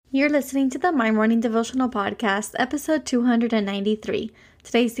You're listening to the My Morning Devotional Podcast, episode 293.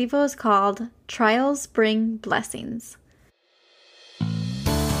 Today's Devo is called Trials Bring Blessings.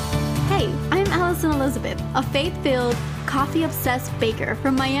 Hey, I'm Allison Elizabeth, a faith-filled, coffee-obsessed baker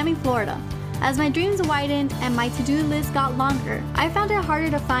from Miami, Florida. As my dreams widened and my to-do list got longer, I found it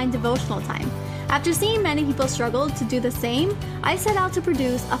harder to find devotional time. After seeing many people struggle to do the same, I set out to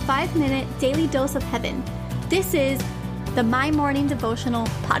produce a 5-minute daily dose of heaven. This is the My Morning Devotional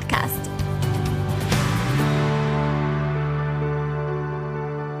Podcast.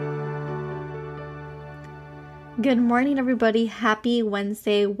 Good morning, everybody. Happy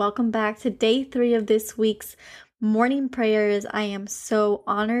Wednesday. Welcome back to day 3 of this week's morning prayers. I am so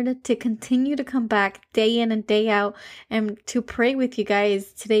honored to continue to come back day in and day out and to pray with you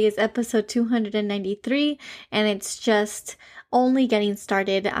guys. Today is episode 293, and it's just only getting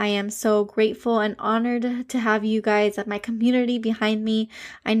started. I am so grateful and honored to have you guys at my community behind me.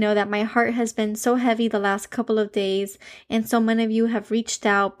 I know that my heart has been so heavy the last couple of days, and so many of you have reached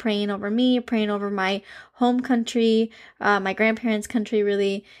out praying over me, praying over my home country, my grandparents' country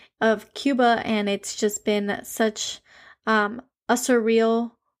really, of Cuba, and it's just been such a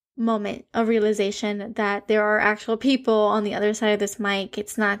surreal moment of realization that there are actual people on the other side of this mic.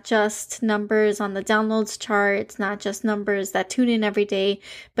 It's not just numbers on the downloads chart. It's not just numbers that tune in every day,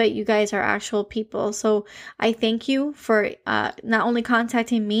 but you guys are actual people. So I thank you for not only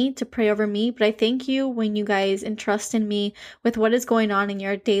contacting me to pray over me, but I thank you when you guys entrust in me with what is going on in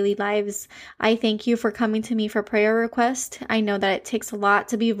your daily lives. I thank you for coming to me for prayer requests. I know that it takes a lot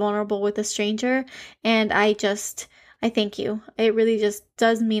to be vulnerable with a stranger, and I thank you. It really just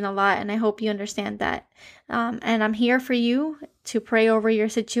does mean a lot, and I hope you understand that. And I'm here for you to pray over your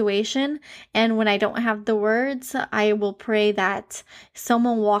situation. And when I don't have the words, I will pray that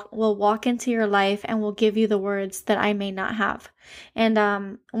someone will walk into your life and will give you the words that I may not have.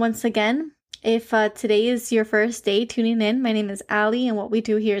 And once again, if today is your first day tuning in, my name is Allie, and what we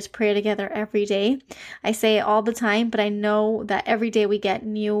do here is pray together every day. I say it all the time, but I know that every day we get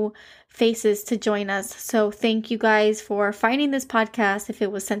new faces to join us. So thank you guys for finding this podcast if it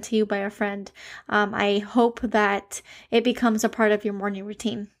was sent to you by a friend. I hope that it becomes a part of your morning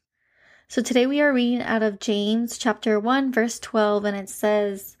routine. So today we are reading out of James chapter 1, verse 12, and it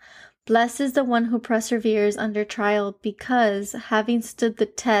says, "Blessed is the one who perseveres under trial, because having stood the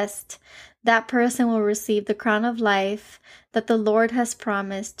test, that person will receive the crown of life that the Lord has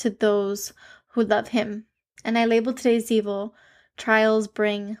promised to those who love him." And I labeled today's Devo, Trials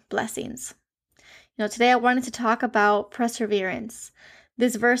Bring Blessings. Today I wanted to talk about perseverance.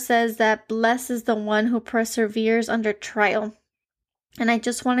 This verse says that blessed is the one who perseveres under trial. And I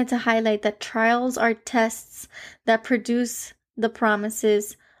just wanted to highlight that trials are tests that produce the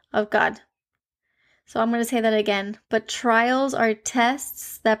promises of God. So I'm going to say that again. But trials are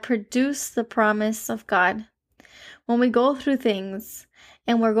tests that produce the promise of God. When we go through things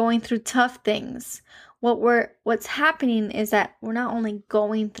and we're going through tough things, what's happening is that we're not only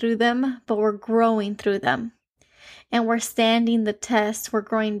going through them, but we're growing through them. And we're standing the test. We're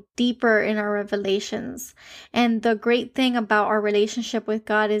growing deeper in our revelations. And the great thing about our relationship with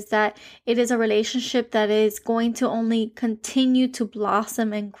God is that it is a relationship that is going to only continue to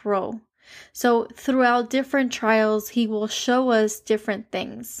blossom and grow. So throughout different trials, he will show us different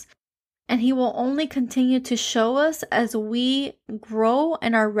things. And he will only continue to show us as we grow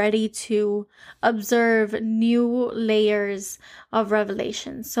and are ready to observe new layers of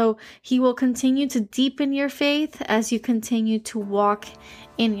revelation. So he will continue to deepen your faith as you continue to walk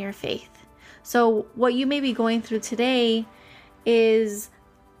in your faith. So what you may be going through today is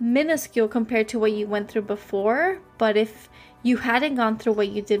minuscule compared to what you went through before, but if you hadn't gone through what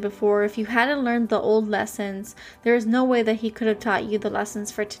you did before, if you hadn't learned the old lessons, there is no way that he could have taught you the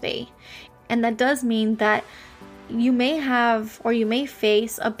lessons for today. And that does mean that you may have or you may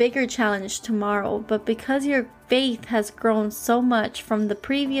face a bigger challenge tomorrow, but because your faith has grown so much from the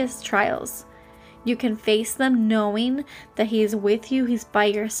previous trials, you can face them knowing that he is with you, he's by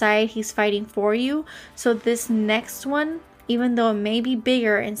your side, he's fighting for you. So this next one, even though it may be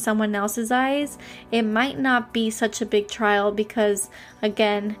bigger in someone else's eyes, it might not be such a big trial because,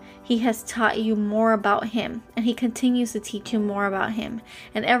 again, he has taught you more about him and he continues to teach you more about him.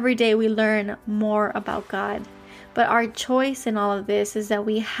 And every day we learn more about God. But our choice in all of this is that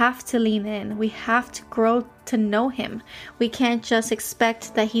we have to lean in. We have to grow to know him. We can't just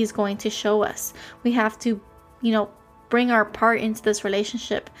expect that he's going to show us. We have to, bring our part into this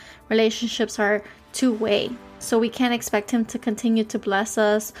relationship. Relationships are two-way. So we can't expect him to continue to bless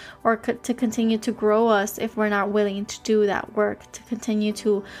us or to continue to grow us if we're not willing to do that work, to continue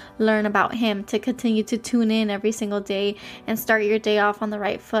to learn about him, to continue to tune in every single day and start your day off on the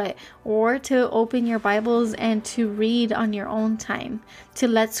right foot, or to open your Bibles and to read on your own time, to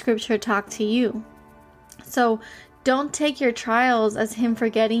let scripture talk to you. So don't take your trials as him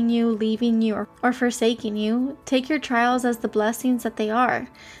forgetting you, leaving you, or forsaking you. Take your trials as the blessings that they are.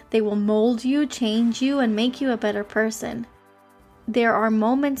 They will mold you, change you, and make you a better person. There are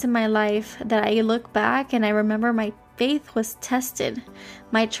moments in my life that I look back and I remember my faith was tested.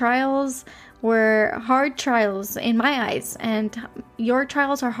 My trials were hard trials in my eyes, and your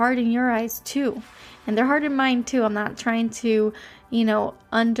trials are hard in your eyes too. And they're hard in mine too. I'm not trying to,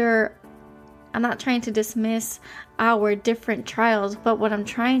 I'm not trying to dismiss our different trials, but what I'm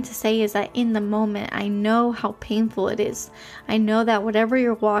trying to say is that in the moment, I know how painful it is. I know that whatever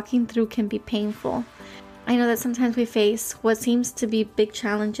you're walking through can be painful. I know that sometimes we face what seems to be big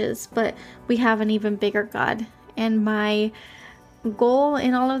challenges, but we have an even bigger God. And my goal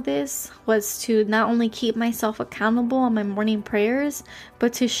in all of this was to not only keep myself accountable on my morning prayers,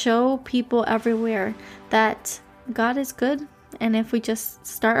 but to show people everywhere that God is good. And if we just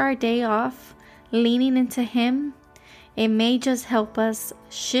start our day off leaning into him, it may just help us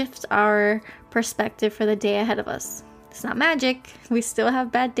shift our perspective for the day ahead of us. It's not magic. We still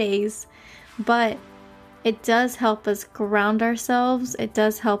have bad days, but it does help us ground ourselves. It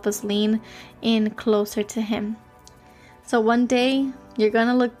does help us lean in closer to him. So one day you're going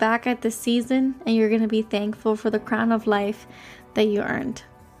to look back at this season and you're going to be thankful for the crown of life that you earned.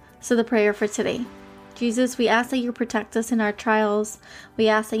 So the prayer for today. Jesus, we ask that you protect us in our trials. We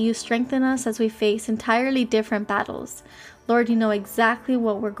ask that you strengthen us as we face entirely different battles. Lord, you know exactly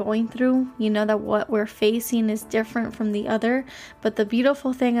what we're going through. You know that what we're facing is different from the other. But the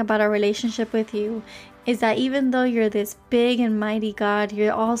beautiful thing about our relationship with you is that even though you're this big and mighty God,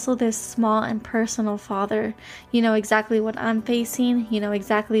 you're also this small and personal Father. You know exactly what I'm facing. You know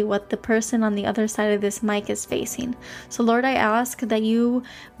exactly what the person on the other side of this mic is facing. So Lord, I ask that you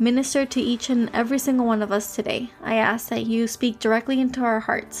minister to each and every single one of us today. I ask that you speak directly into our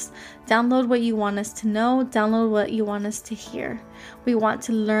hearts. Download what you want us to know. Download what you want us to hear. We want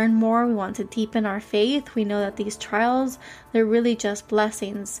to learn more. We want to deepen our faith. We know that these trials, they're really just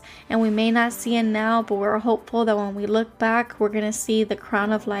blessings. And we may not see it now, but we're hopeful that when we look back, we're going to see the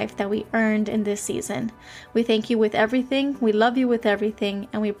crown of life that we earned in this season. We thank you with everything. We love you with everything.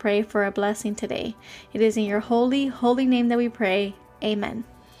 And we pray for a blessing today. It is in your holy, holy name that we pray. Amen.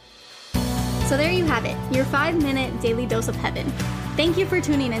 So there you have it, your 5-minute daily dose of heaven. Thank you for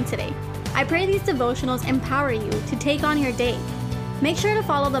tuning in today. I pray these devotionals empower you to take on your day. Make sure to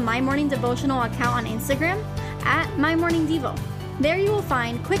follow the My Morning Devotional account on Instagram at MyMorningDevo. There you will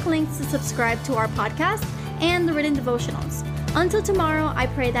find quick links to subscribe to our podcast and the written devotionals. Until tomorrow, I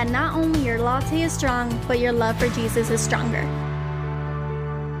pray that not only your latte is strong, but your love for Jesus is stronger.